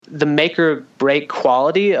the make or break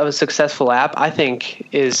quality of a successful app, I think,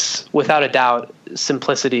 is without a doubt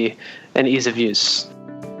simplicity and ease of use.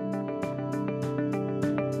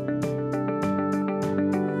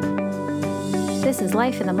 This is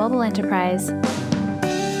Life in the Mobile Enterprise.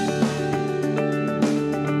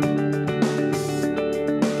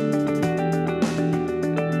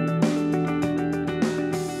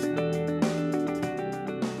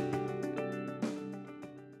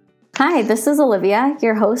 Hi, this is Olivia,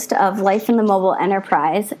 your host of Life in the Mobile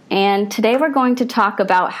Enterprise, and today we're going to talk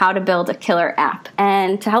about how to build a killer app.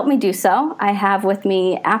 And to help me do so, I have with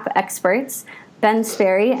me app experts Ben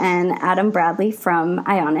Sperry and Adam Bradley from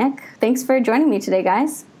Ionic. Thanks for joining me today,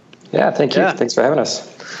 guys. Yeah, thank you. Thanks for having us.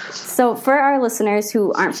 So for our listeners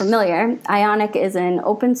who aren't familiar, Ionic is an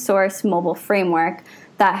open source mobile framework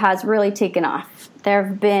that has really taken off. There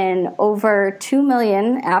have been over 2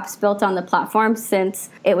 million apps built on the platform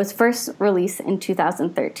since it was first released in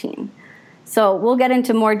 2013. So we'll get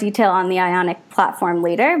into more detail on the Ionic platform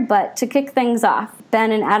later, but to kick things off,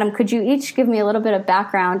 Ben and Adam, could you each give me a little bit of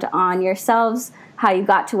background on yourselves, how you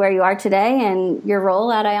got to where you are today, and your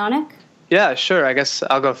role at Ionic? Yeah, sure. I guess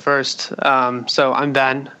I'll go first. So I'm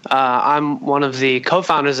Ben. I'm one of the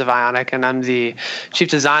co-founders of Ionic, and I'm the chief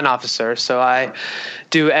design officer. So I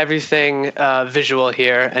do everything visual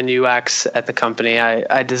here and UX at the company.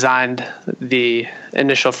 I designed the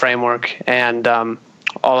initial framework and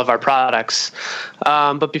all of our products.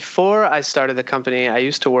 But before I started the company, I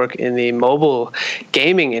used to work in the mobile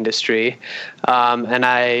gaming industry, and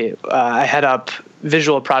I head up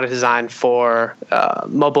visual product design for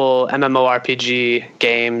mobile MMORPG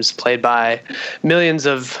games played by millions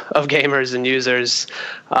of gamers and users.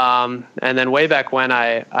 And then way back when,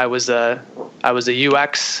 I was a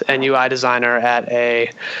UX and UI designer at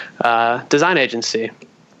a design agency.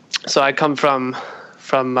 So I come from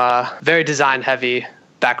a very design heavy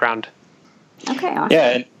background. Okay,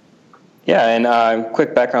 awesome. And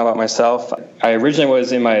quick background about myself. I originally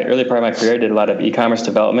was, in my early part of my career, did a lot of e-commerce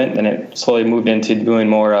development, and it slowly moved into doing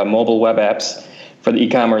more mobile web apps for the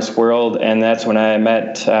e-commerce world, and that's when I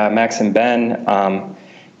met Max and Ben.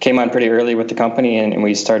 Came on pretty early with the company, and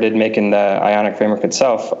we started making the Ionic framework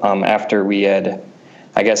itself after we had,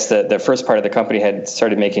 I guess the first part of the company had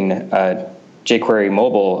started making jQuery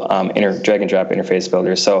mobile drag and drop interface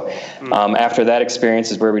builder. So after that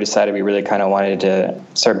experience is where we decided we really kind of wanted to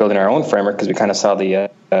start building our own framework, because we kind of saw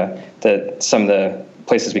some of the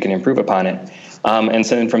places we can improve upon it. And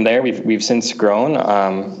so then from there, we've since grown.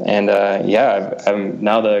 I'm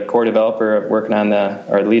now the core developer working on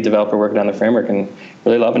lead developer working on the framework, and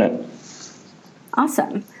really loving it.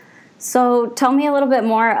 Awesome. So tell me a little bit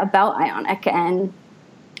more about Ionic, and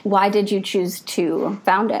why did you choose to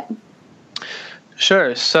found it?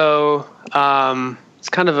 Sure. So it's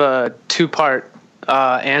kind of a two-part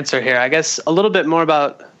answer here. I guess a little bit more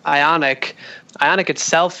about Ionic. Ionic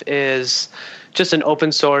itself is just an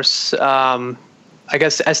open source,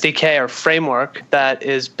 SDK or framework that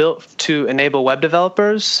is built to enable web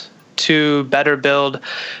developers to better build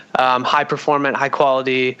high-performant,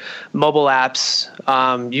 high-quality mobile apps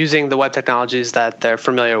using the web technologies that they're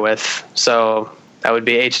familiar with. So that would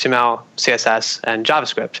be HTML, CSS, and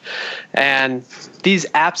JavaScript. And these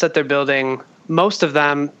apps that they're building, most of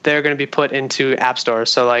them, they're going to be put into app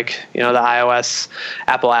stores. So like, the iOS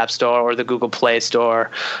Apple App Store or the Google Play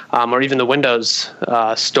Store, or even the Windows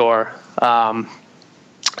Store.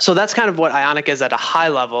 So that's kind of what Ionic is at a high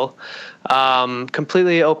level.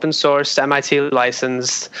 Completely open source, MIT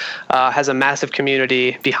licensed, has a massive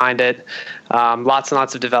community behind it, lots and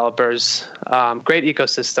lots of developers, great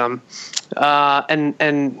ecosystem.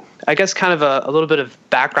 And I guess kind of a little bit of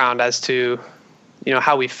background as to,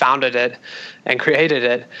 how we founded it and created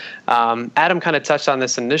it. Adam kind of touched on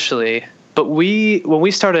this initially, but when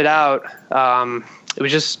we started out, it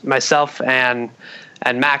was just myself and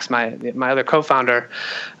Max, my other co-founder,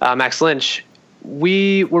 Max Lynch.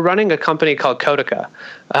 We were running a company called Codica,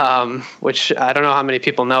 which I don't know how many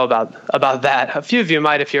people know about that. A few of you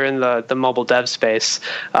might if you're in the mobile dev space.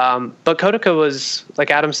 But Codica was, like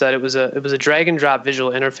Adam said, it was a drag and drop visual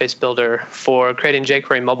interface builder for creating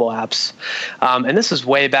jQuery mobile apps. And this was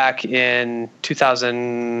way back in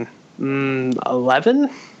 2011,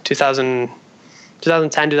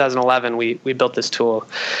 2011, we built this tool.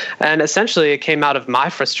 And essentially it came out of my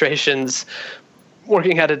frustrations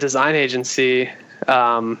working at a design agency,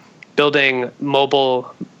 building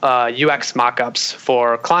mobile UX mockups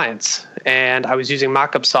for clients. And I was using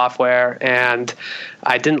mockup software, and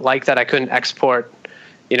I didn't like that I couldn't export,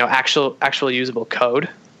 actual usable code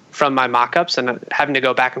from my mockups, and having to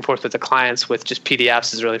go back and forth with the clients with just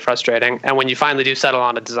PDFs is really frustrating. And when you finally do settle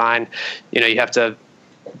on a design, you have to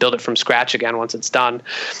build it from scratch again once it's done.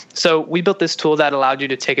 So we built this tool that allowed you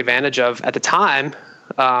to take advantage of, at the time,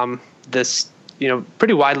 this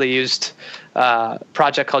pretty widely used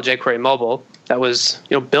project called jQuery Mobile that was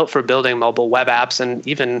built for building mobile web apps, and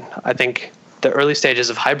even I think the early stages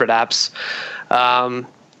of hybrid apps.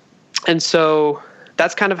 And so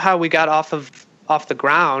that's kind of how we got off the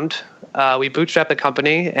ground. We bootstrapped the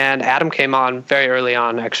company, and Adam came on very early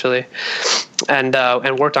on, actually, and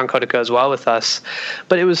worked on Codica as well with us.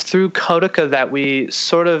 But it was through Codica that we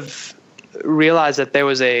sort of realized that there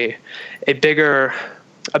was a bigger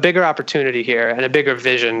opportunity here and a bigger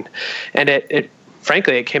vision, and it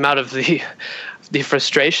frankly it came out of the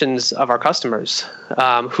frustrations of our customers,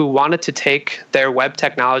 who wanted to take their web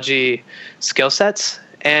technology skill sets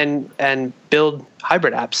and build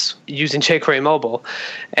hybrid apps using jQuery Mobile.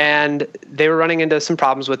 And they were running into some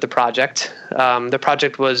problems with the project. The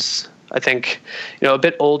project was, I think, a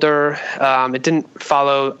bit older. It didn't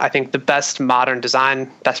follow, I think, the best modern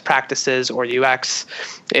design best practices or UX.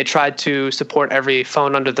 It tried to support every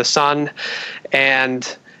phone under the sun.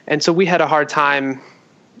 And so we had a hard time,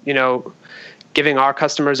 giving our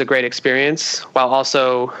customers a great experience while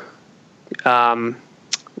also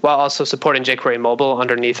supporting jQuery Mobile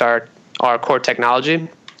underneath our core technology.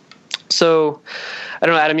 So I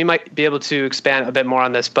don't know, Adam, you might be able to expand a bit more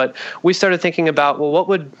on this, but we started thinking about, well,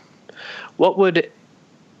 what would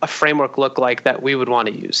a framework look like that we would want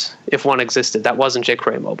to use if one existed that wasn't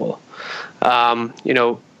jQuery Mobile?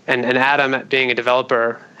 And Adam, being a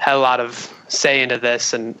developer, had a lot of say into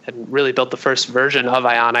this and really built the first version of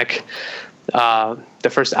Ionic, the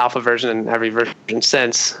first alpha version and every version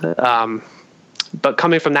since. But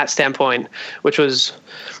coming from that standpoint, which was,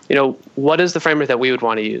 what is the framework that we would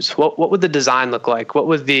want to use? What would the design look like? What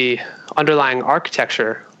would the underlying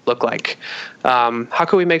architecture look like? How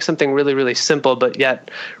could we make something really, really simple, but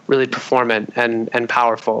yet really performant and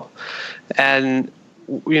powerful? And,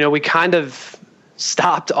 we kind of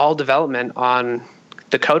stopped all development on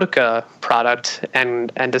the Codica product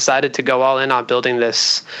and decided to go all in on building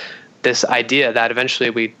this idea that eventually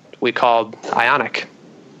we called Ionic.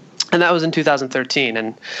 And that was in 2013,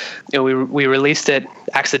 and we released it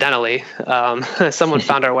accidentally. Someone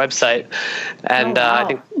found our website, and I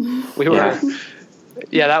think we were.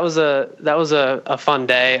 Yeah, that was a fun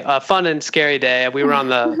day, a fun and scary day. We were on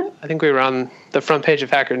the front page of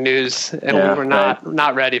Hacker News, and we were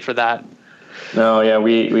not ready for that. No, yeah,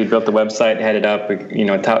 we built the website, had it up,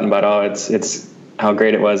 touting about it's how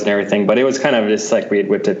great it was and everything. But it was kind of just like we had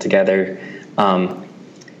whipped it together.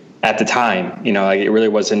 At the time, it really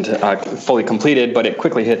wasn't fully completed, but it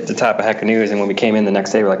quickly hit the top of Hacker News. And when we came in the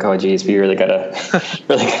next day, we're like, "Oh, geez, we really gotta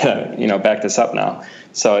back this up now."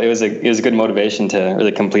 So it was a good motivation to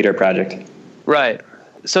really complete our project. Right.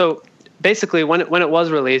 So basically, when it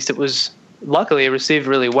was released, luckily it received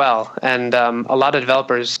really well, and a lot of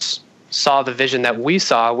developers saw the vision that we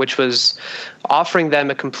saw, which was offering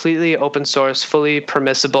them a completely open source, fully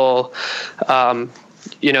permissible,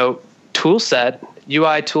 tool set.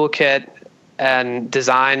 UI toolkit and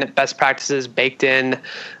design best practices baked in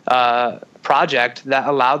project that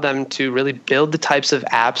allowed them to really build the types of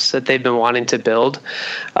apps that they've been wanting to build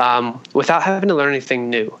without having to learn anything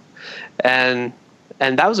new. And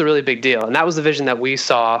that was a really big deal. And that was the vision that we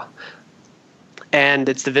saw. And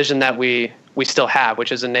it's the vision that we still have,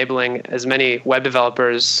 which is enabling as many web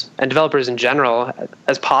developers and developers in general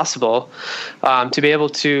as possible to be able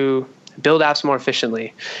to build apps more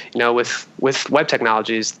efficiently, with web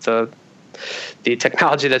technologies, the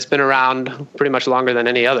technology that's been around pretty much longer than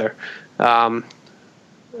any other, and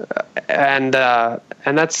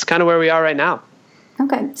that's kind of where we are right now.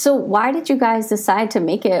 Okay, so why did you guys decide to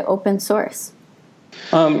make it open source?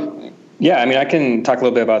 I can talk a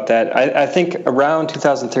little bit about that. I think around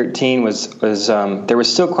 2013 was there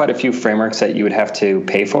was still quite a few frameworks that you would have to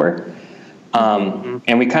pay for.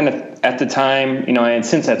 And we kind of, at the time, and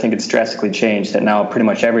since I think it's drastically changed, that now pretty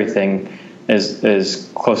much everything is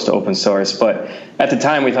close to open source. But at the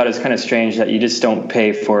time, we thought it was kind of strange that you just don't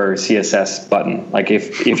pay for CSS button. Like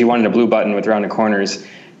if you wanted a blue button with rounded corners,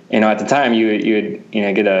 at the time you would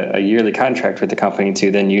get a yearly contract with the company to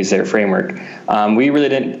then use their framework. We really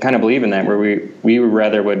didn't kind of believe in that, where we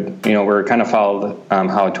rather would, we're kind of followed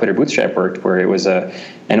how Twitter Bootstrap worked, where it was an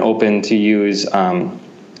open to use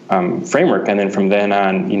framework, and then from then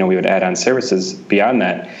on, we would add on services beyond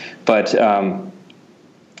that. But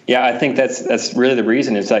I think that's really the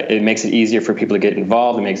reason. Is that it makes it easier for people to get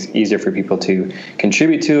involved. It makes it easier for people to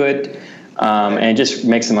contribute to it, and it just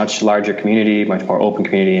makes a much larger community, much more open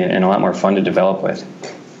community, and a lot more fun to develop with.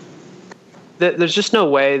 there's just no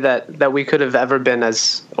way that we could have ever been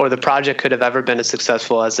or the project could have ever been as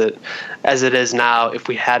successful as it is now if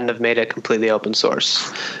we hadn't have made it completely open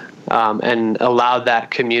source, and allowed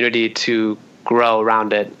that community to grow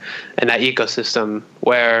around it, and that ecosystem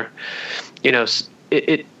where,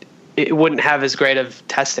 it wouldn't have as great of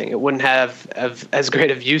testing. It wouldn't have as great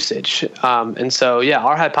of usage. And so,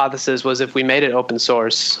 our hypothesis was if we made it open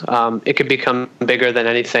source, it could become bigger than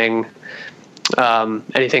anything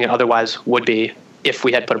it otherwise would be if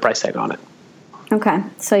we had put a price tag on it. Okay.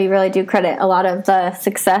 So you really do credit a lot of the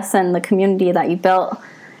success and the community that you built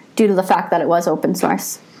due to the fact that it was open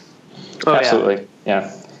source. Oh, absolutely.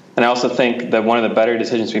 Yeah. And I also think that one of the better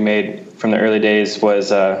decisions we made from the early days was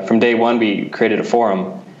from day one, we created a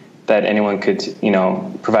forum that anyone could,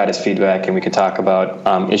 provide us feedback, and we could talk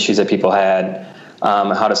about issues that people had,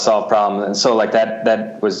 how to solve problems. And so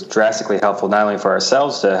that was drastically helpful, not only for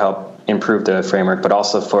ourselves to help improve the framework, but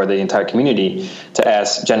also for the entire community to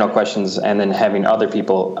ask general questions, and then having other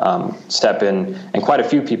people step in, and quite a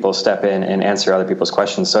few people step in and answer other people's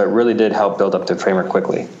questions. So it really did help build up the framework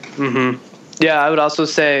quickly. Mm-hmm. Yeah, I would also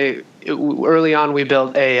say early on we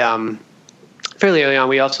built fairly early on,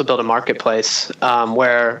 we also built a marketplace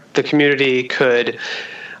where the community could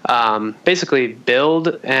basically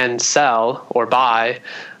build and sell or buy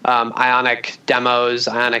Ionic demos,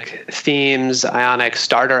 Ionic themes, Ionic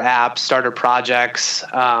starter apps, starter projects,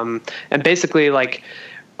 and basically allowed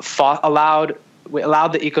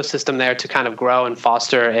the ecosystem there to kind of grow and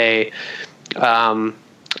foster an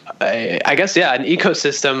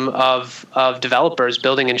ecosystem of developers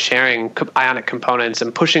building and sharing Ionic components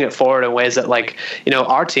and pushing it forward in ways that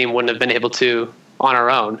our team wouldn't have been able to on our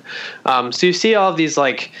own. So you see all of these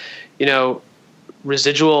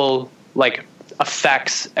residual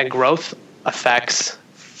effects and growth effects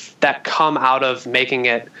that come out of making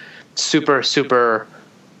it super, super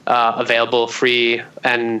available, free,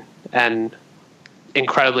 and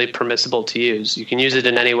incredibly permissible to use. You can use it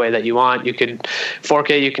in any way that you want. You could fork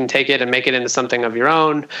it, you can take it and make it into something of your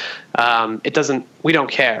own. We don't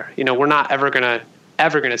care. We're not ever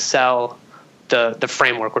gonna sell the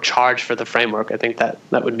framework or charge for the framework. I think that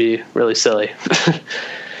would be really silly.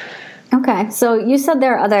 Okay. So you said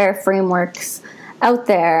there are other frameworks out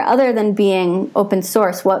there other than being open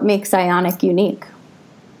source. What makes Ionic unique?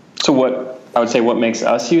 So what makes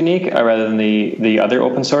us unique rather than the other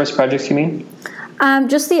open source projects, you mean?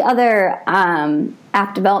 Just the other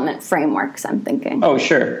app development frameworks, I'm thinking. Oh,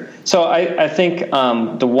 sure. So I think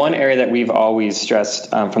the one area that we've always stressed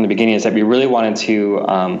from the beginning is that we really wanted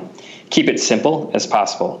to keep it simple as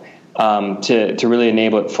possible to really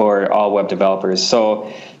enable it for all web developers.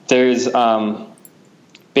 So there's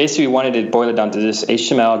basically we wanted to boil it down to just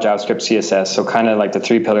HTML, JavaScript, CSS, so kind of like the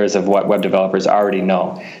three pillars of what web developers already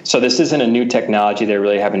know. So this isn't a new technology they're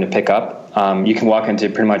really having to pick up. You can walk into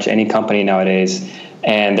pretty much any company nowadays,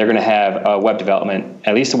 and they're going to have a web development,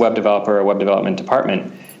 at least a web developer or a web development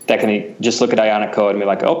department that can just look at Ionic code and be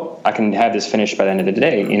like, oh, I can have this finished by the end of the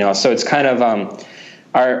day. So it's kind of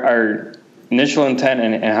our initial intent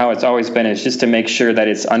and how it's always been is just to make sure that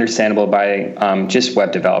it's understandable by just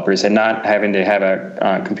web developers and not having to have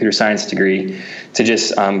a computer science degree to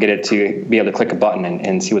just get it to be able to click a button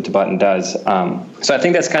and see what the button does. So I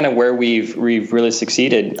think that's kind of where we've really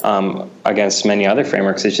succeeded against many other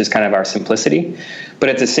frameworks. It's just kind of our simplicity. But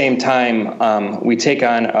at the same time, we take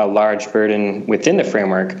on a large burden within the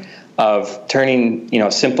framework of turning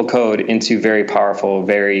simple code into very powerful, a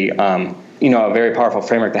very powerful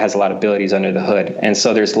framework that has a lot of abilities under the hood. And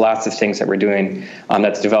so there's lots of things that we're doing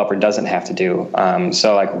that the developer doesn't have to do.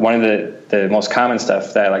 So like one of the most common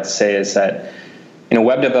stuff that I like to say is that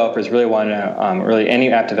web developers really want to, really any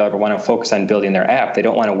app developer want to focus on building their app. They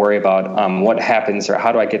don't want to worry about what happens or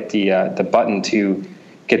how do I get the button to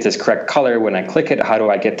get this correct color when I click it? How do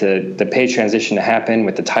I get the page transition to happen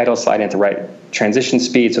with the title sliding at the right transition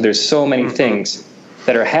speed? So there's so many things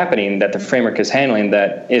that are happening that the framework is handling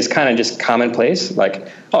that is kind of just commonplace, like,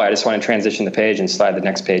 oh, I just want to transition the page and slide the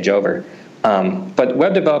next page over. But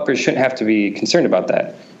web developers shouldn't have to be concerned about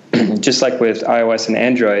that. Just like with iOS and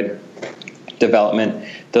Android development,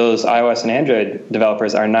 those iOS and Android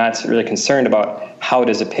developers are not really concerned about how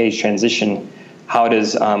does a page transition, how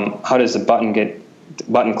does the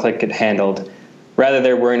button click get handled. Rather,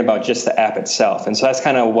 they're worrying about just the app itself. And so that's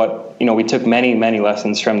kind of what, we took many, many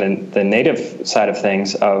lessons from the native side of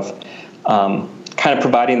things of kind of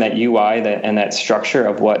providing that UI and that structure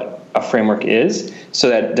of what a framework is so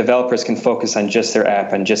that developers can focus on just their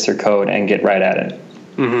app and just their code and get right at it.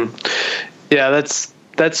 Mm-hmm. Yeah, that's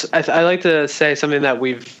I like to say something that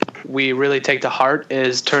we've we really take to heart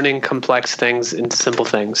is turning complex things into simple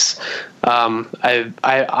things.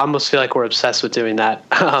 I almost feel like we're obsessed with doing that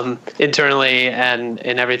internally and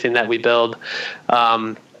in everything that we build.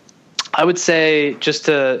 I would say, just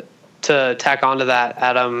to tack onto that,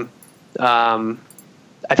 Adam,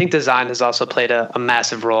 I think design has also played a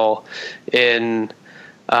massive role in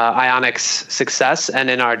Ionic's success and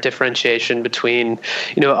in our differentiation between,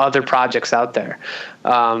 other projects out there.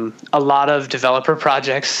 A lot of developer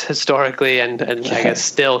projects historically and I guess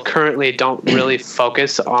still currently don't really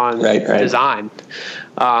focus on design,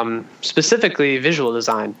 specifically visual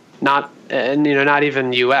design, not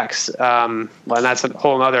even UX. And that's a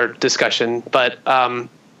whole other discussion, but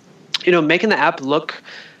making the app look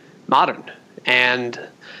modern and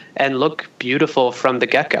look beautiful from the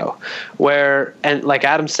get-go, and like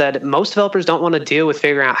Adam said, most developers don't want to deal with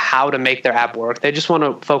figuring out how to make their app work. They just want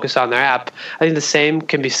to focus on their app. I think the same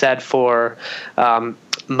can be said for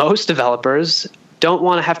most developers don't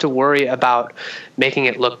want to have to worry about making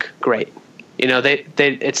it look great.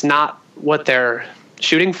 It's not what they're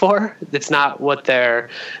shooting for. It's not what they're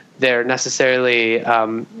necessarily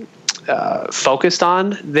focused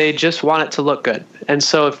on. They just want it to look good. And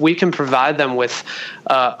so if we can provide them with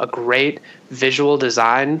a great visual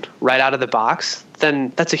design right out of the box,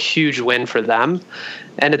 then that's a huge win for them.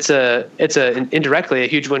 And it's indirectly a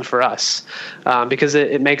huge win for us, because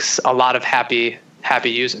it makes a lot of happy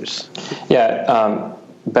users. Yeah,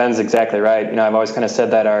 Ben's exactly right. I've always kind of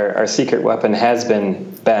said that our secret weapon has been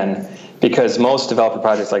Ben, because most developer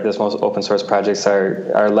projects like this, most open source projects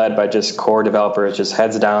are led by just core developers, just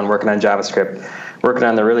heads down, working on JavaScript, working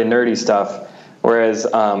on the really nerdy stuff. Whereas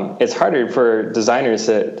it's harder for designers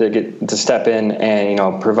to step in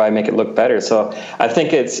and make it look better. So I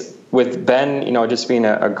think it's with Ben, just being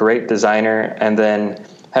a great designer, and then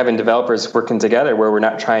having developers working together, where we're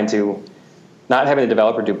not having the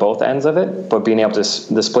developer do both ends of it, but being able to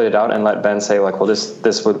split it out and let Ben say, like, well,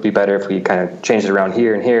 this would be better if we kind of changed it around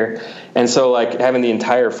here and here. And so, like, having the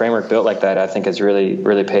entire framework built like that, I think has really,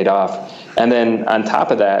 really paid off. And then on top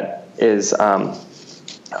of that is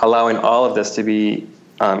allowing all of this to be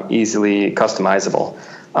easily customizable.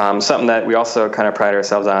 Something that we also kind of pride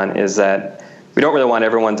ourselves on is that we don't really want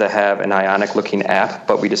everyone to have an Ionic-looking app,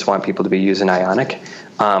 but we just want people to be using Ionic.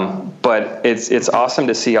 But it's awesome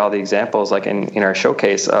to see all the examples, like in our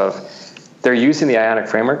showcase, of they're using the Ionic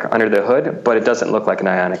framework under the hood, but it doesn't look like an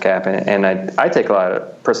Ionic app. And I take a lot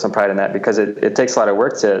of personal pride in that, because it takes a lot of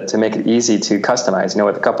work to make it easy to customize.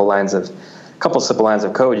 With a couple simple lines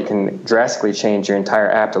of code, you can drastically change your entire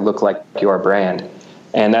app to look like your brand.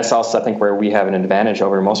 And that's also, I think, where we have an advantage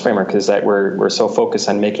over most frameworks, is that we're so focused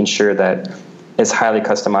on making sure that it's highly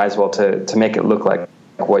customizable to make it look like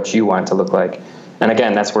what you want it to look like. And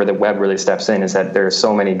again, that's where the web really steps in, is that there are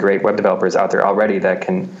so many great web developers out there already that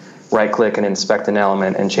can right-click and inspect an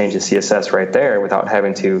element and change the CSS right there without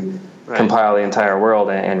having to compile the entire world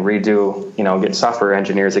and redo, get software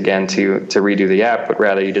engineers again to redo the app, but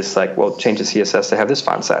rather you just change the CSS to have this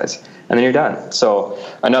font size, and then you're done. So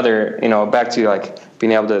another, back to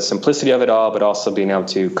being able to simplicity of it all, but also being able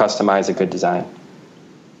to customize a good design.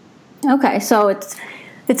 Okay, so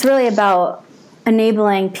it's really about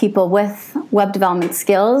enabling people with web development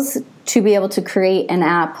skills to be able to create an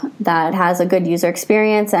app that has a good user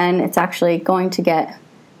experience and it's actually going to get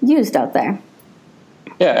used out there.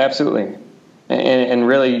 Yeah, absolutely. And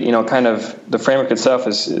really, kind of the framework itself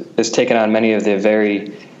is taken on many of the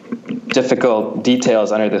very difficult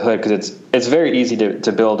details under the hood, because it's very easy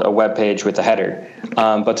to build a web page with a header,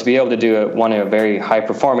 but to be able to do one of very high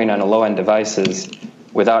performing on a low end devices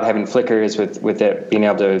without having flickers, with it being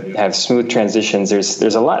able to have smooth transitions,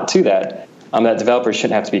 there's a lot to that that developers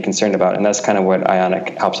shouldn't have to be concerned about, and that's kind of what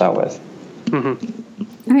Ionic helps out with.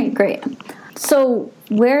 Mm-hmm. All right, great. So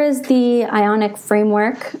where is the Ionic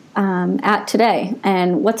framework at today,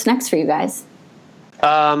 and what's next for you guys?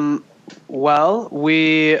 Well,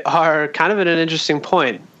 we are kind of at an interesting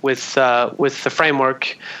point with the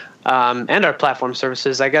framework and our platform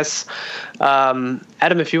services. I guess,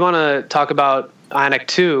 Adam, if you want to talk about Ionic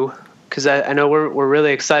 2, because I know we're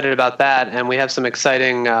really excited about that, and we have some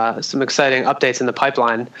exciting updates in the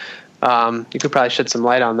pipeline. You could probably shed some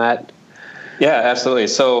light on that. Yeah, absolutely.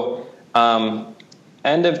 So,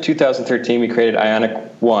 end of 2013, we created Ionic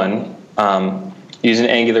 1 using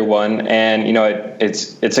Angular 1, and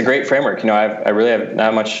it's a great framework. I really have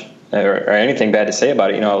not much or anything bad to say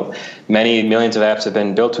about it. Many millions of apps have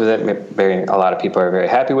been built with it. A lot of people are very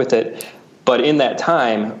happy with it. But in that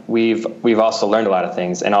time, we've also learned a lot of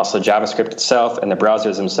things, and also JavaScript itself and the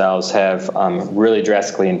browsers themselves have really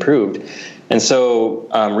drastically improved. And so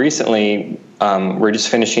recently, we're just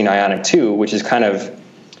finishing Ionic 2, which is kind of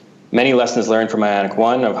many lessons learned from Ionic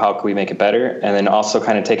 1 of how can we make it better, and then also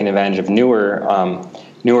kind of taking advantage of newer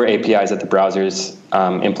APIs that the browsers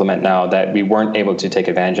implement now that we weren't able to take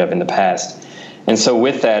advantage of in the past. And so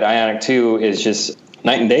with that, Ionic 2 is just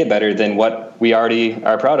night and day better than what we already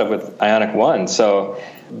are proud of with Ionic 1. So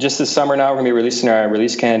just this summer now, we're going to be releasing our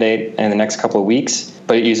release candidate in the next couple of weeks,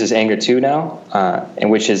 but it uses Angular 2 now, and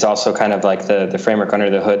which is also kind of like the framework under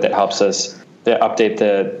the hood that helps us to update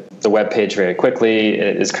the web page very quickly.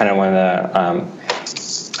 It is kind of one of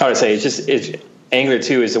the, how to say, it's Angular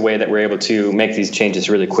 2 is the way that we're able to make these changes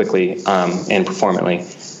really quickly and performantly.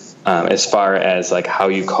 As far as like how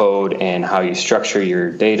you code and how you structure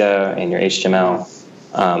your data and your HTML.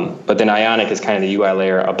 But then Ionic is kind of the UI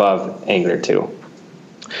layer above Angular 2.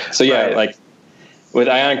 So yeah, right. Like with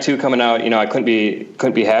Ionic 2 coming out, I couldn't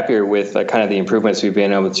be happier with kind of the improvements we've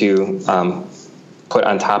been able to put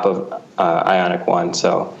on top of Ionic 1.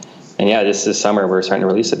 So, and yeah, this summer we're starting to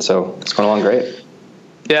release it. So it's going along great.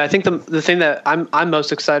 Yeah, I think the thing that I'm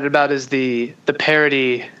most excited about is the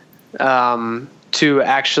parity to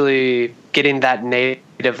actually getting that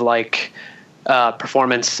native like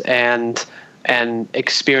performance and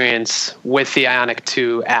experience with the Ionic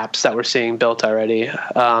 2 apps that we're seeing built already.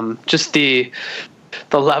 Just the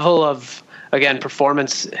level of, again,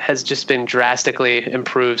 performance has just been drastically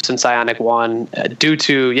improved since Ionic 1 due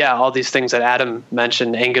to, all these things that Adam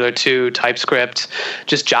mentioned, Angular 2, TypeScript,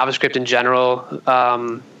 just JavaScript in general,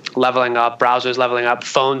 leveling up, browsers leveling up,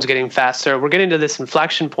 phones getting faster. We're getting to this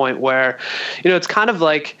inflection point where, it's kind of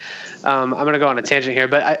like, I'm going to go on a tangent here,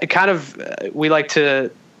 but we like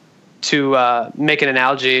to make an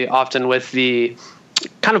analogy often with the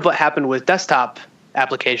kind of what happened with desktop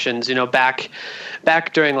applications,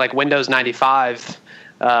 back during like Windows 95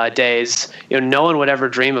 days, no one would ever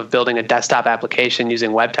dream of building a desktop application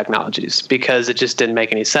using web technologies because it just didn't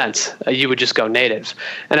make any sense. You would just go native.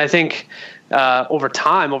 And I think over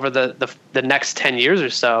time, over the next 10 years or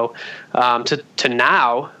so, to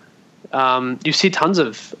now, you see tons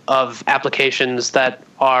of applications that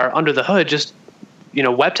are under the hood, just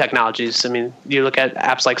web technologies. I mean, you look at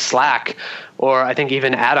apps like Slack, or I think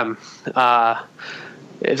even Atom.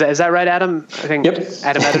 Is that right, Adam? I think yep.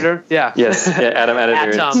 Atom Editor. Yeah. Yes. Yeah, Atom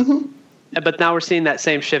Editor. Atom. But now we're seeing that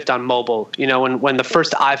same shift on mobile. When the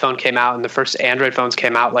first iPhone came out and the first Android phones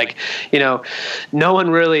came out, no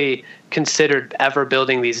one really considered ever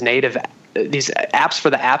building these apps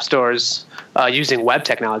for the app stores using web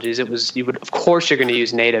technologies. It was of course you're going to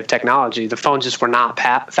use native technology. The phones just were not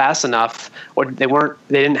fast enough, or they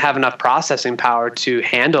didn't have enough processing power to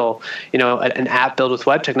handle an app built with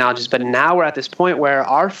web technologies. But now we're at this point where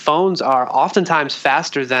our phones are oftentimes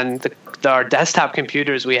faster than our desktop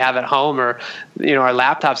computers we have at home, or our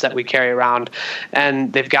laptops that we carry around,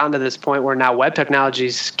 and they've gotten to this point where now web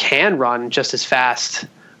technologies can run just as fast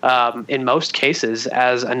in most cases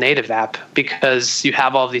as a native app, because you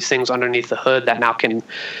have all of these things underneath the hood that now can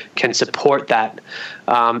support that.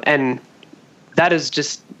 And that is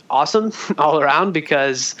just awesome all around,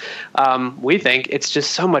 because we think it's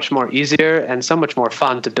just so much more easier and so much more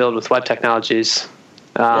fun to build with web technologies.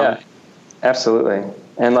 Yeah, absolutely.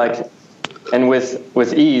 And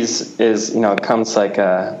with ease is, comes like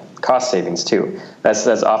cost savings too. That's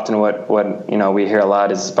often what we hear a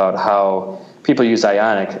lot is about how people use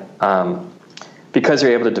Ionic because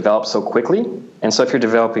you're able to develop so quickly. And so if you're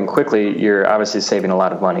developing quickly, you're obviously saving a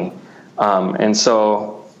lot of money. And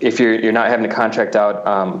so if you're not having to contract out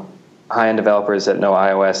high-end developers that know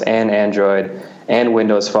iOS and Android and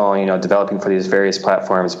Windows Phone, developing for these various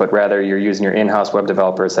platforms, but rather you're using your in-house web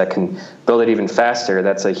developers that can build it even faster,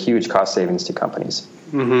 that's a huge cost savings to companies.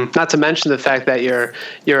 Mm-hmm. Not to mention the fact that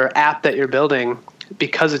your app that you're building,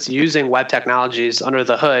 because it's using web technologies under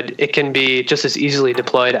the hood, it can be just as easily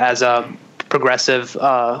deployed as a progressive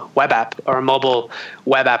web app or a mobile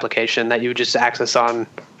web application that you would just access on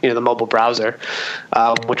the mobile browser,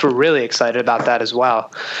 which we're really excited about that as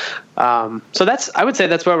well. So I would say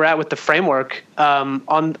that's where we're at with the framework. On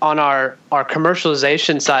our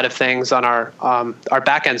commercialization side of things, on our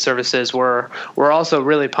backend services, we're also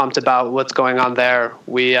really pumped about what's going on there.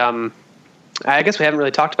 I guess we haven't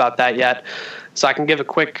really talked about that yet, so I can give a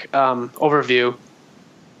quick overview.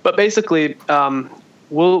 But basically,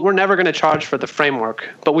 we're never going to charge for the framework,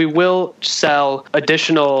 but we will sell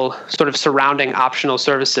additional sort of surrounding optional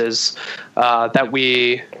services that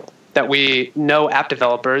we know app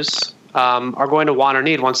developers are going to want or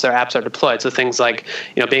need once their apps are deployed. So things like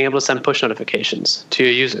being able to send push notifications to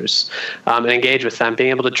your users and engage with them,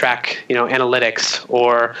 being able to track analytics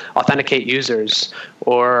or authenticate users,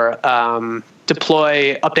 or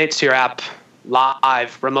deploy updates to your app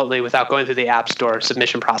live remotely without going through the App Store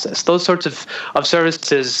submission process. Those sorts of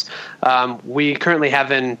services we currently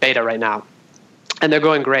have in beta right now, and they're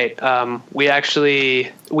going great. We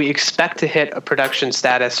expect to hit a production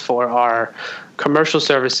status for our commercial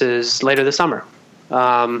services later this summer.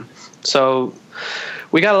 So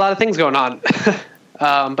we got a lot of things going on,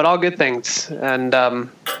 but all good things, and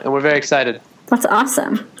we're very excited. That's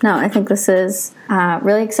awesome. No, I think this is a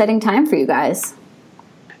really exciting time for you guys.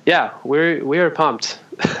 Yeah, we are pumped.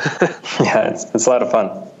 Yeah, it's a lot of fun.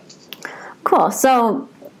 Cool. So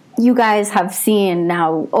you guys have seen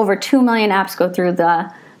now over 2 million apps go through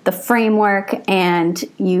the framework, and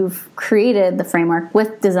you've created the framework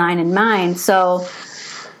with design in mind. So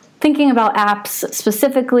thinking about apps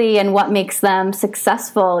specifically and what makes them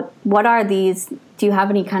successful, what are these? Do you have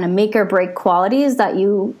any kind of make or break qualities that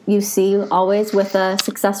you see always with a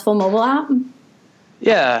successful mobile app?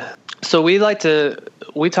 Yeah. So we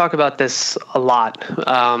talk about this a lot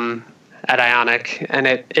at Ionic, and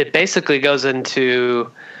it basically goes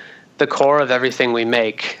into the core of everything we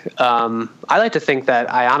make. I like to think that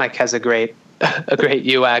Ionic has a great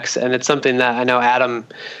UX, and it's something that I know Adam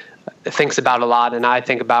thinks about a lot, and I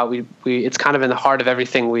think about. It's kind of in the heart of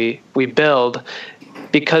everything we build,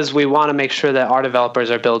 because we want to make sure that our developers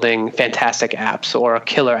are building fantastic apps or a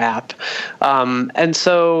killer app. And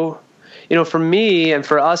so, for me and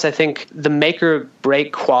for us, I think the make or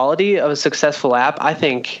break quality of a successful app, I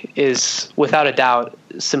think, is without a doubt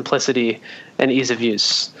simplicity and ease of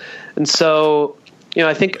use. And so,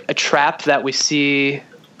 I think a trap that we see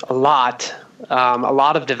a lot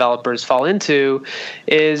of developers fall into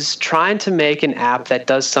is trying to make an app that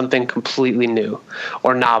does something completely new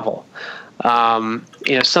or novel.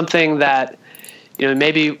 Something that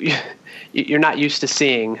maybe you're not used to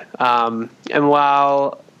seeing. And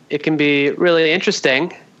while it can be really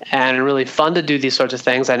interesting and really fun to do these sorts of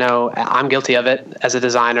things, I know I'm guilty of it as a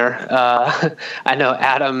designer. I know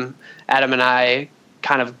Adam and I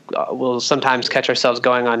kind of will sometimes catch ourselves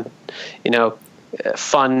going on,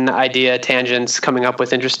 fun idea tangents, coming up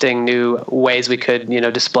with interesting new ways we could,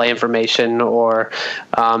 display information or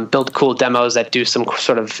build cool demos that do some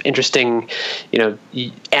sort of interesting,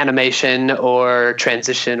 animation or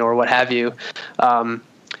transition or what have you.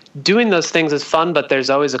 Doing those things is fun, but there's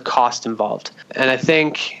always a cost involved. And I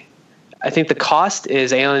think the cost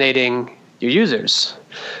is alienating your users.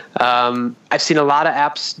 I've seen a lot of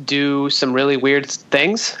apps do some really weird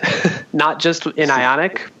things, not just in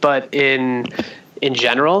Ionic, but in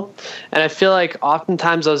general. And I feel like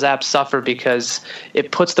oftentimes those apps suffer because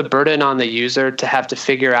it puts the burden on the user to have to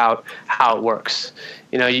figure out how it works.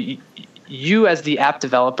 You as the app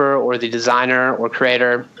developer or the designer or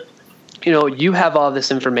creator, you have all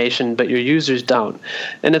this information, but your users don't.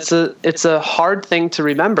 And it's a hard thing to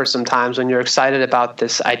remember sometimes when you're excited about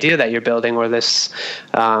this idea that you're building or this,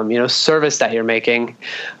 service that you're making.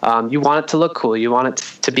 You want it to look cool. You want it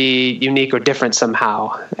to be unique or different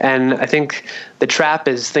somehow. And I think the trap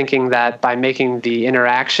is thinking that by making the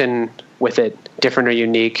interaction with it different or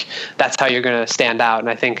unique, that's how you're going to stand out. And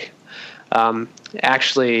I think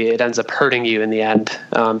actually it ends up hurting you in the end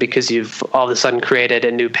because you've all of a sudden created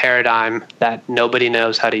a new paradigm that nobody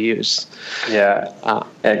knows how to use. Yeah,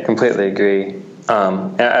 I completely agree.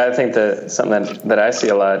 And I think that something that I see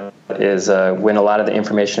a lot is when a lot of the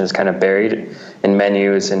information is kind of buried in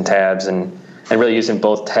menus and tabs and really using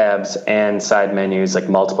both tabs and side menus, like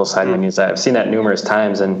multiple side menus. I've seen that numerous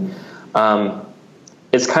times, and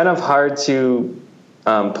it's kind of hard to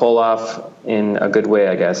pull off in a good way,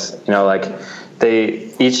 I guess.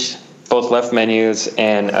 Both left menus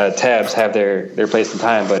and tabs have their place and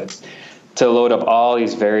time, but to load up all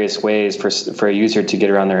these various ways for a user to get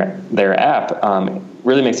around their app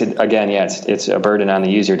really makes it, again, it's a burden on the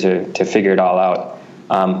user to figure it all out,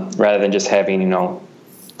 rather than just having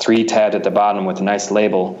 3 tabs at the bottom with a nice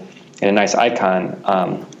label and a nice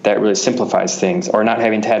icon. That really simplifies things, or not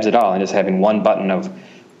having tabs at all and just having one button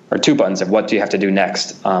or 2 buttons of what do you have to do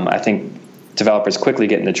next. I think developers quickly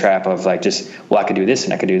get in the trap of I could do this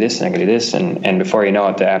and I could do this and I could do this, and before you know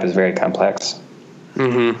it, the app is very complex.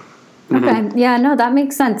 Mm-hmm. Okay, yeah, no, that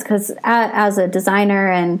makes sense, because as a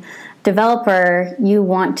designer and developer, you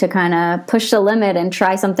want to kind of push the limit and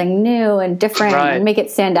try something new and different, right, and make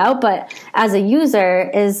it stand out. But as a user,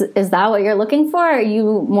 is that what you're looking for? Or are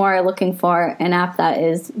you more looking for an app that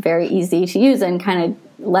is very easy to use and kind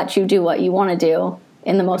of lets you do what you want to do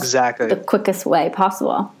in the most the quickest way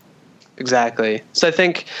possible? Exactly. So I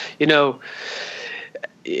think you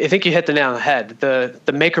hit the nail on the head.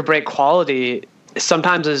 The make or break quality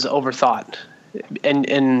sometimes is overthought,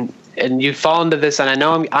 and you fall into this. And I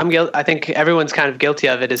know I think everyone's kind of guilty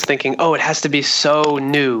of it. Is thinking, oh, it has to be so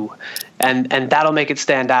new, and that'll make it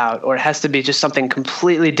stand out, or it has to be just something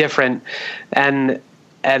completely different. And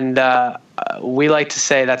we like to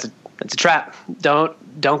say that's a trap. Don't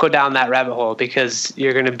go down that rabbit hole, because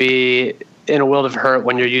you're going to be in a world of hurt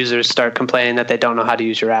when your users start complaining that they don't know how to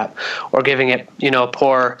use your app, or giving it, a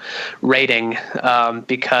poor rating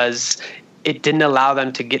because it didn't allow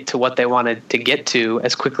them to get to what they wanted to get to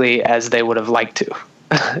as quickly as they would have liked to,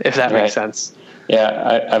 if that makes sense.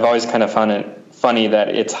 Yeah, I've always kind of found it funny that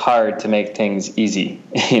it's hard to make things easy,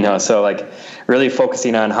 so like really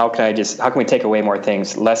focusing on how can we take away more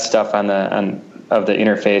things, less stuff of the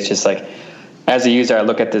interface, just like as a user, I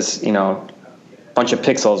look at this, bunch of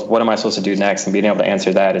pixels, what am I supposed to do next? And being able to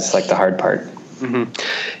answer that is like the hard part. Mm-hmm.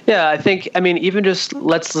 Yeah, even just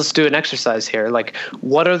let's do an exercise here. Like,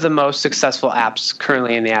 what are the most successful apps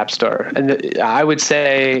currently in the App Store? And I would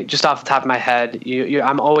say, just off the top of my head,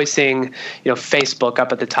 I'm always seeing, Facebook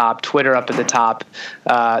up at the top, Twitter up at the top,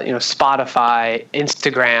 Spotify,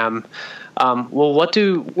 Instagram. Well, what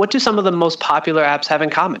do some of the most popular apps have in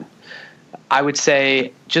common? I would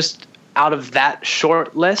say, just out of that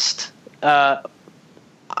short list,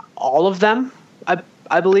 all of them,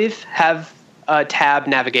 I believe, have tab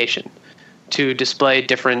navigation to display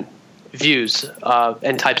different views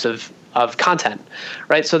and types of content,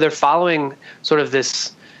 right? So they're following sort of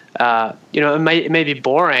this, it may be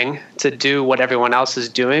boring to do what everyone else is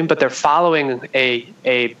doing, but they're following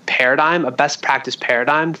a paradigm, a best practice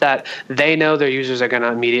paradigm that they know their users are going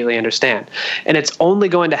to immediately understand. And it's only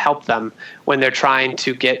going to help them when they're trying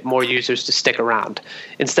to get more users to stick around,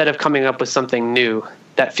 instead of coming up with something new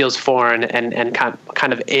that feels foreign and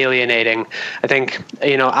kind of alienating. I think,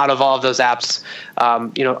 out of all of those apps,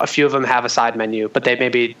 a few of them have a side menu, but they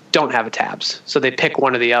maybe don't have a tabs. So they pick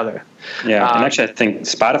one or the other. Yeah, and actually I think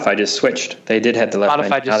Spotify just switched. They did have the left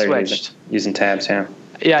menu. Spotify just switched. Using tabs, yeah.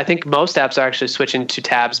 Yeah, I think most apps are actually switching to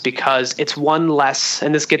tabs because it's one less,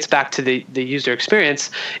 and this gets back to the user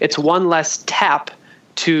experience, it's one less tap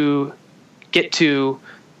to get to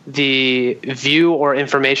the view or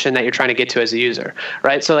information that you're trying to get to as a user,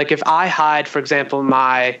 right? So like if I hide, for example,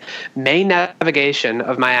 my main navigation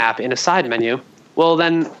of my app in a side menu, well,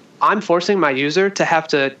 then I'm forcing my user to have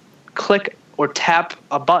to click or tap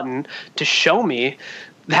a button to show me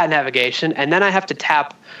that navigation, and then I have to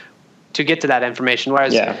tap to get to that information.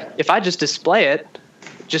 Whereas if I just display it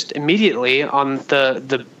just immediately on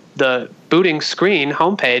the booting screen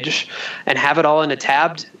homepage and have it all in a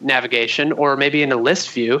tabbed navigation, or maybe in a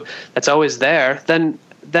list view that's always there, then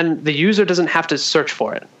the user doesn't have to search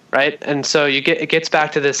for it, right? And so it gets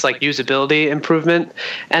back to this like usability improvement,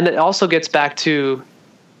 and it also gets back to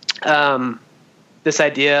this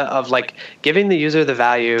idea of like giving the user the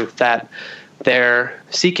value that they're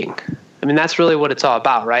seeking. I mean, that's really what it's all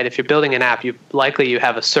about, right? If you're building an app, you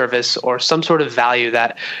have a service or some sort of value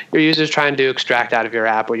that your user's trying to extract out of your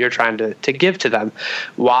app, or you're trying to give to them.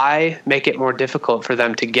 Why make it more difficult for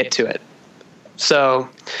them to get to it? So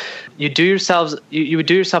you would do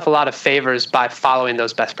yourself a lot of favors by following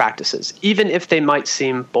those best practices, even if they might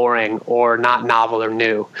seem boring or not novel or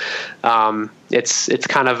new. It's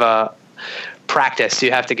kind of a practice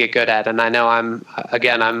you have to get good at, and I know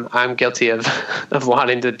I'm guilty of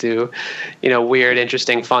wanting to do weird,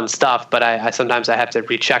 interesting, fun stuff, but I sometimes I have to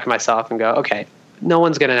recheck myself and go, okay, no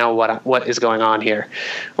one's going to know what is going on here,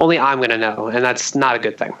 only I'm going to know, and that's not a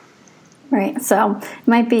good thing. Right. So it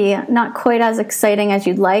might be not quite as exciting as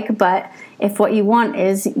you'd like, but if what you want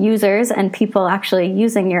is users and people actually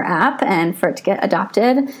using your app and for it to get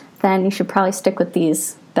adopted, then you should probably stick with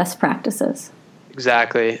these best practices.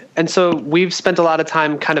 Exactly. And so we've spent a lot of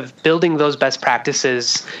time kind of building those best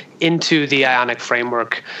practices into the Ionic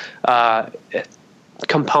framework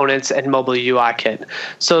components and mobile UI kit.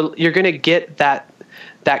 So you're going to get that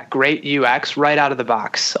great UX right out of the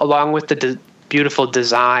box, along with the beautiful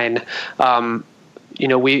design.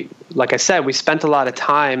 Like I said, we spent a lot of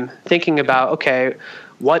time thinking about, okay,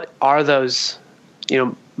 what are those,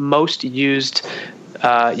 most used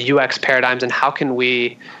UX paradigms, and how can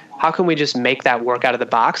we just make that work out of the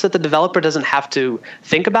box, that the developer doesn't have to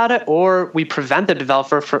think about it, or we prevent the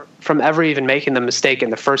developer from ever even making the mistake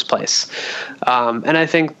in the first place. And I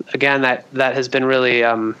think, again, that has been really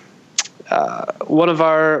one of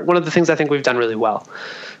the things I think we've done really well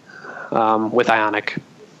with Ionic.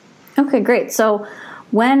 Okay, great. So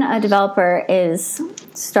when a developer is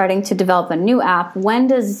starting to develop a new app, when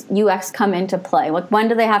does UX come into play? Like, when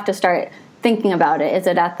do they have to start thinking about it? Is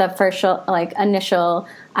it at the first initial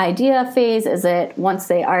idea phase? Is it once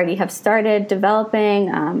they already have started developing?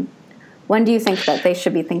 When do you think that they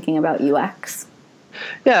should be thinking about UX?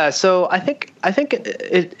 Yeah, so I think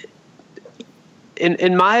it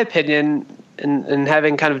in my opinion, and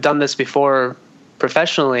having kind of done this before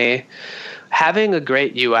professionally, having a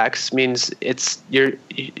great UX means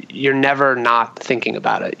you're never not thinking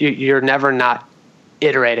about it. You're never not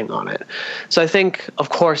iterating on it. So I think, of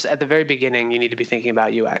course, at the very beginning, you need to be thinking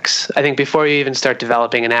about UX. I think before you even start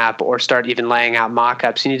developing an app or start even laying out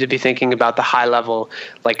mock-ups, you need to be thinking about the high level,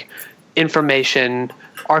 like information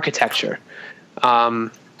architecture.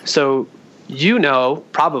 So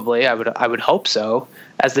probably, I would hope so,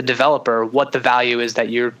 as the developer, what the value is that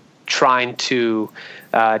you're trying to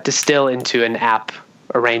distill into an app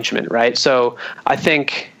arrangement, right? So I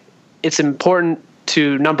think it's important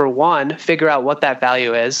to, number one, figure out what that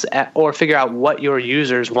value is, or figure out what your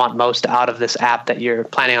users want most out of this app that you're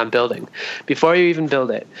planning on building before you even build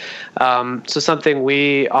it. So something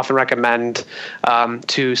we often recommend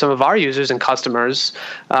to some of our users and customers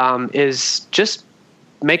is just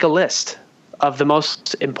make a list of the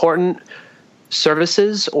most important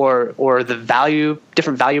services or the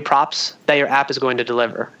different value props that your app is going to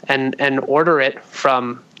deliver, and order it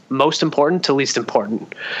from most important to least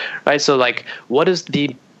important, right? So like, what is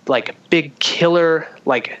the like big killer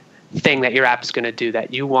like thing that your app is going to do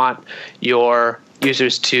that you want your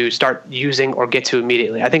users to start using or get to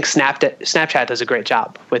immediately? I think Snapchat does a great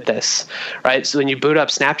job with this, right? So when you boot up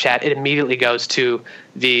Snapchat, it immediately goes to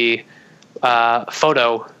the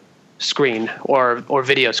photo screen or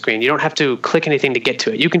video screen. You don't have to click anything to get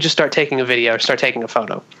to it. You can just start taking a video or start taking a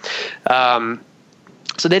photo.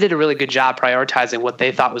 So they did a really good job prioritizing what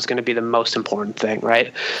they thought was going to be the most important thing,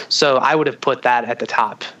 right? So I would have put that at the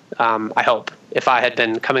top, I hope, if I had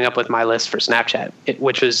been coming up with my list for Snapchat,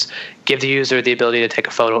 which was give the user the ability to take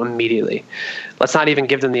a photo immediately. Let's not even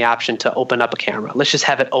give them the option to open up a camera. Let's just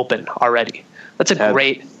have it open already. That's a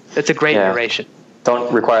great iteration.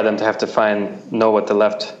 Don't require them to have to know what the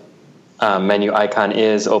left menu icon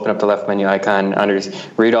is, open up the left menu icon,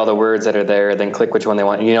 read all the words that are there, then click which one they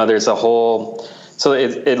want. There's a whole... So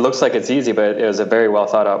it looks like it's easy, but it was a very well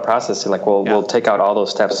thought out process. We'll take out all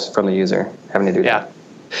those steps from the user having to do that.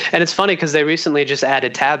 Yeah, and it's funny because they recently just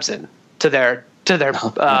added tabs in to their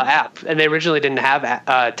app, and they originally didn't have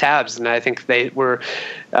tabs, and I think they did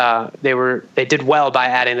well by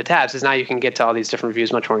adding the tabs, because now you can get to all these different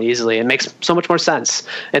views much more easily. It makes so much more sense.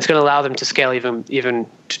 It's going to allow them to scale even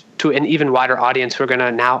to an even wider audience who are going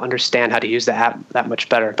to now understand how to use the app that much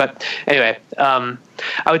better. But anyway, I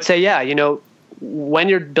would say, when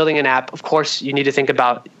you're building an app, of course, you need to think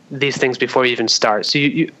about these things before you even start. So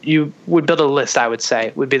you would build a list, I would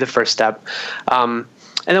say, would be the first step. And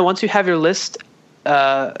then once you have your list,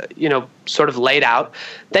 sort of laid out,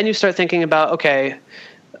 then you start thinking about, okay,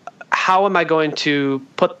 how am I going to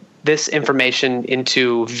put this information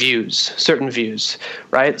into certain views,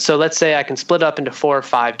 right? So let's say I can split up into 4 or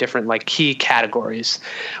 5 different like key categories.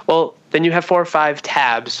 Well, then you have 4 or 5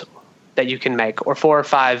 tabs that you can make, or 4 or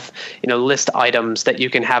 5, list items that you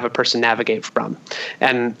can have a person navigate from,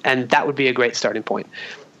 and that would be a great starting point.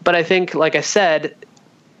 But I think, like I said,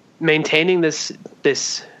 maintaining this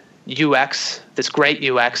UX, this great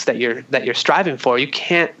UX that you're striving for, you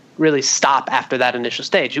can't really stop after that initial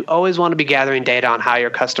stage. You always want to be gathering data on how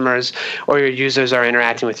your customers or your users are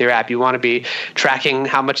interacting with your app. You want to be tracking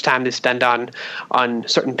how much time they spend on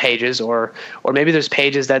certain pages, or maybe there's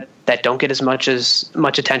pages that don't get as much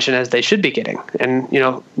attention as they should be getting. And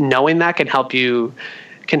knowing that can help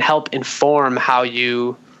inform how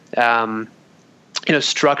you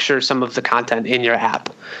structure some of the content in your app.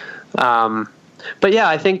 But yeah,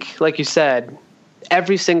 I think, like you said,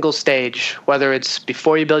 every single stage, whether it's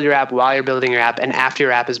before you build your app, while you're building your app, and after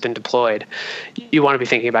your app has been deployed, you want to be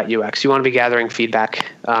thinking about UX. You want to be gathering feedback.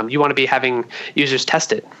 You want to be having users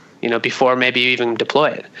test it, before maybe you even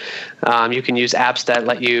deploy it. You can use apps that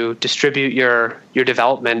let you distribute your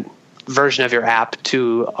development version of your app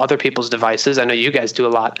to other people's devices. I know you guys do a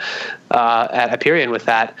lot at Aperion with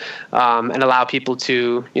that, and allow people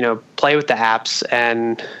to play with the apps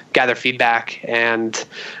and gather feedback and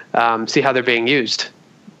see how they're being used.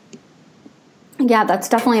 Yeah, that's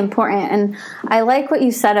definitely important. And I like what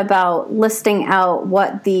you said about listing out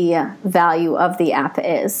what the value of the app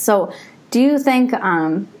is. So do you think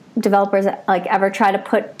developers ever try to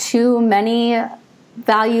put too many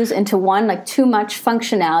values into one, like too much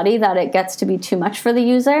functionality that it gets to be too much for the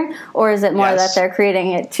user? Or is it more that they're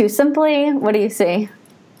creating it too simply? What do you see?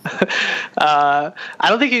 I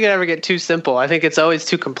don't think you can ever get too simple. I think it's always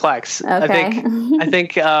too complex. Okay.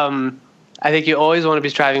 I think you always want to be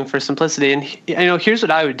striving for simplicity. And here's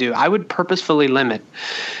what I would do. I would purposefully limit.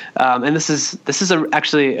 And this is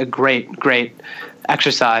actually a great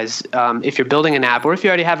exercise. If you're building an app, or if you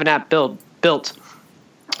already have an app built,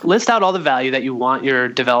 list out all the value that you want your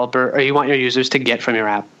developer or you want your users to get from your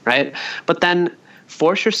app, right? But then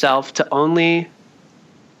force yourself to only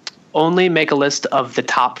make a list of the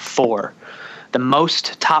top 4, the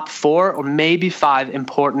most top 4 or maybe 5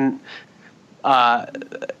 important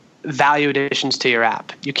value additions to your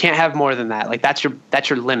app. You can't have more than that. Like that's your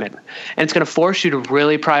limit. And it's going to force you to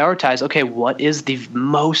really prioritize, okay, what is the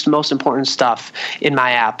most important stuff in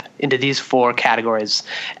my app into these 4 categories,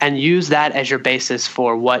 and use that as your basis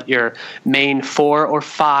for what your main 4 or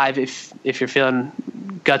 5, if you're feeling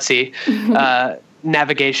gutsy,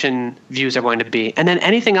 navigation views are going to be. And then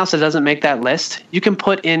anything else that doesn't make that list, you can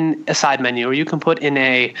put in a side menu, or you can put in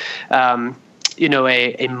a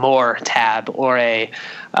more tab or a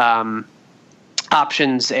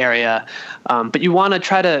options area. But you really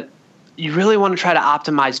want to try to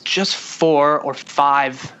optimize just 4 or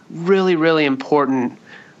 5 really, really important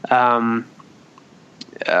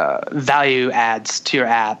value adds to your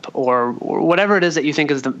app, or whatever it is that you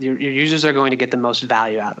think is your users are going to get the most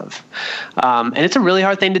value out of. And it's a really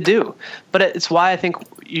hard thing to do, but it's why I think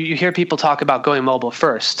you hear people talk about going mobile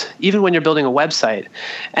first, even when you're building a website.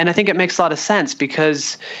 And I think it makes a lot of sense,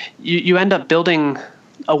 because you end up building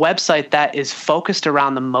a website that is focused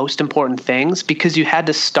around the most important things, because you had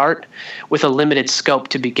to start with a limited scope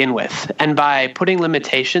to begin with. And by putting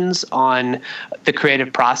limitations on the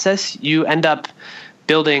creative process, you end up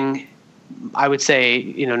building, I would say,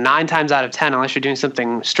 9 times out of 10, unless you're doing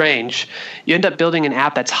something strange, you end up building an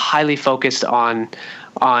app that's highly focused on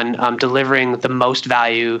delivering the most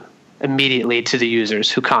value immediately to the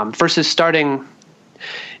users who come, versus starting.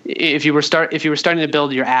 If you were starting to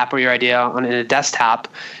build your app or your idea in a desktop,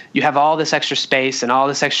 you have all this extra space and all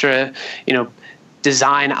this extra,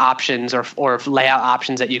 design options or layout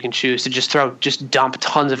options that you can choose to just dump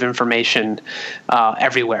tons of information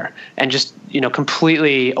everywhere and just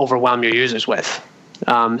completely overwhelm your users with.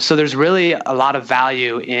 So there's really a lot of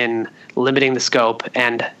value in limiting the scope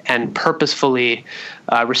and purposefully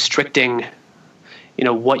restricting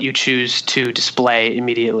what you choose to display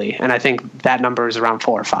immediately. And I think that number is around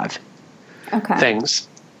 4 or 5 things.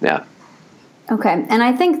 Yeah. Okay. And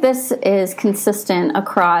I think this is consistent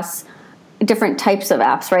across different types of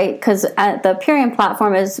apps, right? Because the Purion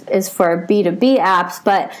platform is for B2B apps,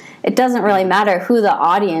 but it doesn't really matter who the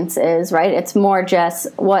audience is, right? It's more just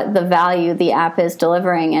what the value the app is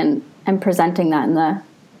delivering and presenting that in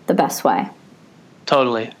the best way.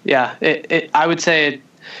 Totally. Yeah. I would say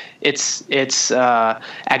it's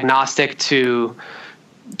agnostic to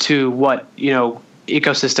what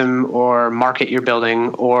ecosystem or market you're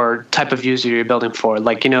building or type of user you're building for.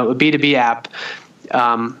 Like a B2B app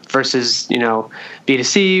versus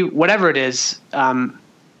B2C, whatever it is.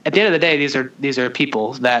 At the end of the day, these are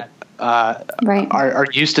people that are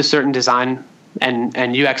used to certain design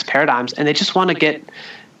and UX paradigms, and they just want to get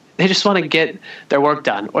their work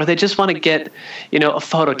done, or they just want to get a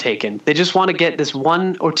photo taken. They just want to get this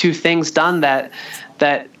 1 or 2 things done that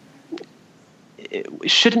it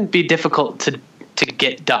shouldn't be difficult to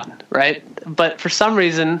get done, right? But for some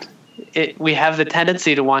reason, we have the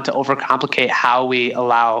tendency to want to overcomplicate how we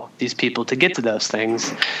allow these people to get to those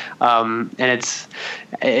things, and it's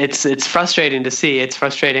frustrating to see. It's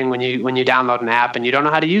frustrating when you download an app and you don't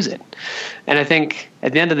know how to use it. And I think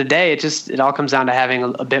at the end of the day, it all comes down to having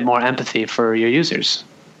a bit more empathy for your users.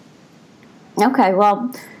 Okay,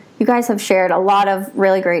 well, you guys have shared a lot of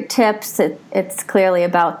really great tips. It's clearly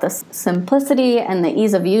about the simplicity and the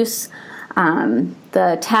ease of use.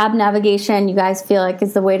 The tab navigation you guys feel like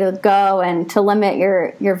is the way to go, and to limit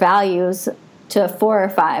your values to 4 or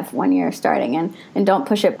 5 when you're starting, and don't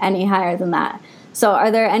push it any higher than that. So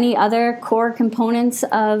are there any other core components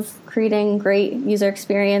of creating great user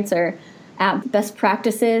experience or app best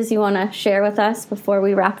practices you want to share with us before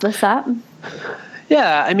we wrap this up?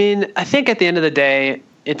 Yeah, I mean, I think at the end of the day,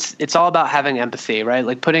 it's all about having empathy, right?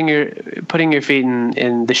 Like putting your feet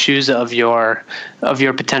in the shoes of your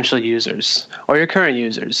potential users or your current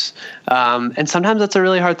users. And sometimes that's a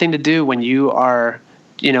really hard thing to do when you are,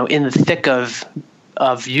 in the thick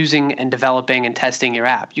of using and developing and testing your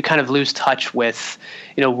app. You kind of lose touch with,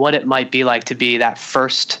 what it might be like to be that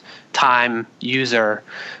first time user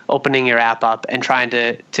opening your app up and trying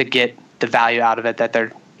to get the value out of it that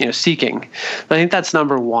they're, seeking. I think that's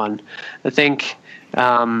number one. I think,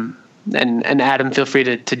 and Adam, feel free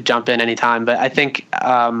to jump in anytime, but I think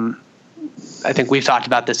we've talked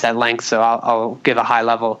about this at length, so I'll give a high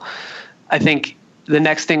level. I think the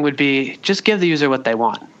next thing would be just give the user what they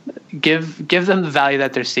want. Give them the value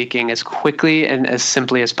that they're seeking as quickly and as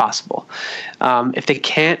simply as possible. If they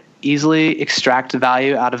can't easily extract the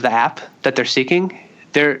value out of the app that they're seeking,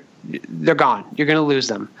 they're gone. You're going to lose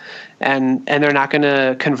them, and they're not going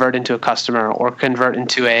to convert into a customer or convert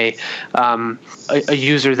into a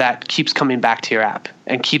user that keeps coming back to your app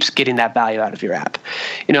and keeps getting that value out of your app.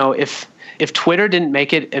 If Twitter didn't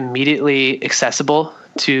make it immediately accessible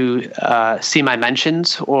to see my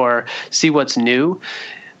mentions or see what's new,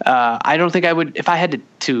 I don't think I would, if I had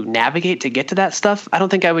to navigate to get to that stuff, I don't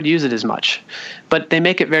think I would use it as much. But they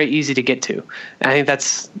make it very easy to get to. And I think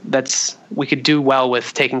that's we could do well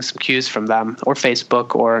with taking some cues from them or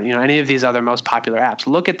Facebook or any of these other most popular apps.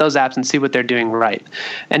 Look at those apps and see what they're doing right.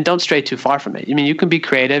 And don't stray too far from it. I mean, you can be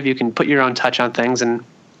creative, you can put your own touch on things, and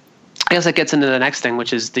I guess that gets into the next thing,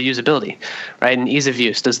 which is the usability, right? And ease of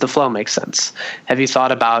use. Does the flow make sense? Have you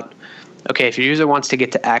thought about, okay, if your user wants to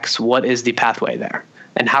get to X, what is the pathway there?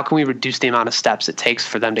 And how can we reduce the amount of steps it takes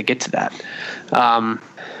for them to get to that?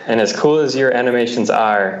 And as cool as your animations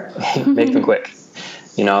are, make them quick.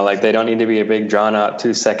 Like they don't need to be a big drawn out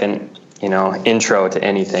 2-second, intro to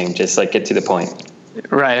anything. Just like get to the point.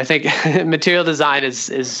 Right. I think material design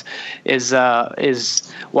is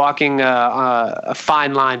walking a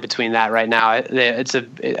fine line between that right now. I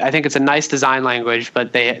think it's a nice design language,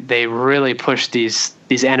 but they really push these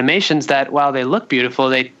animations that, while they look beautiful,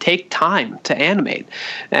 they take time to animate.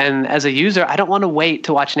 And as a user, I don't want to wait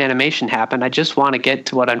to watch an animation happen. I just want to get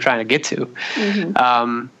to what I'm trying to get to.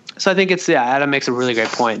 Mm-hmm. So I think Adam makes a really great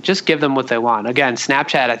point. Just give them what they want. Again,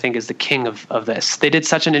 Snapchat, I think, is the king of this. They did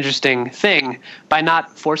such an interesting thing by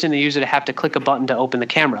not forcing the user to have to click a button to open the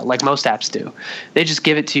camera like most apps do. They just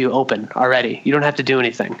give it to you open already. You don't have to do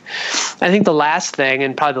anything. I think the last thing,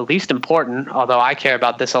 and probably the least important, although I care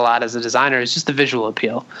about this a lot as a designer, is just the visual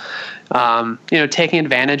appeal. Taking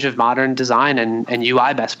advantage of modern design and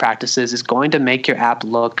UI best practices is going to make your app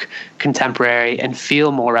look contemporary and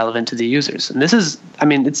feel more relevant to the users. And this is,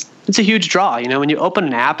 it's a huge draw. When you open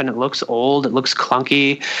an app and it looks old, it looks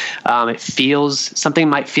clunky, something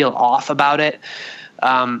might feel off about it.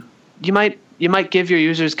 You might give your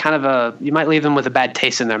users you might leave them with a bad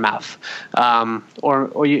taste in their mouth,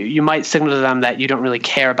 or you might signal to them that you don't really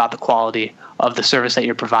care about the quality of the service that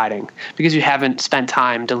you're providing because you haven't spent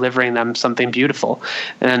time delivering them something beautiful.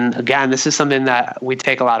 And again, this is something that we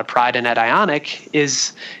take a lot of pride in at Ionic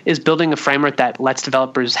is building a framework that lets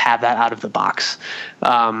developers have that out of the box,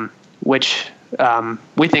 which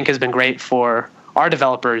we think has been great for our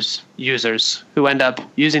developers, users who end up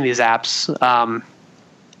using these apps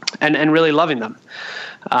and really loving them.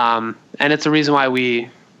 And it's the reason why we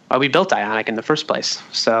built Ionic in the first place.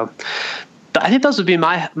 So I think those would be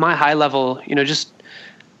my high level, just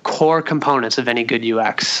core components of any good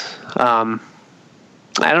UX. I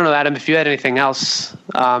don't know, Adam, if you had anything else,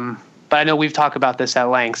 but I know we've talked about this at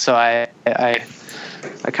length, so I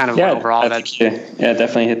kind of went over all of it. Yeah,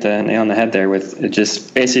 definitely hit the nail on the head there with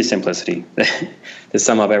just basic simplicity. To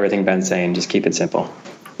sum up everything Ben's saying, just keep it simple.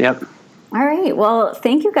 Yep. All right. Well,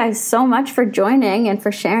 thank you guys so much for joining and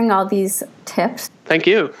for sharing all these tips. Thank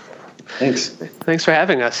you. Thanks for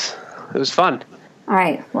having us. It was fun. All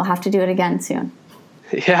right. We'll have to do it again soon.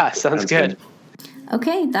 Yeah, sounds good.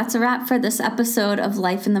 Okay, that's a wrap for this episode of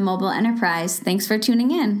Life in the Mobile Enterprise. Thanks for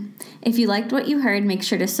tuning in. If you liked what you heard, make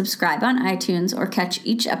sure to subscribe on iTunes or catch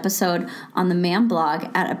each episode on the MAM blog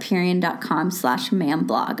at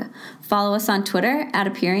aperion.com/mamblog. Follow us on Twitter at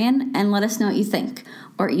Aperion and let us know what you think,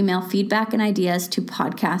 or email feedback and ideas to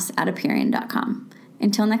podcast@aperion.com.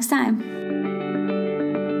 Until next time.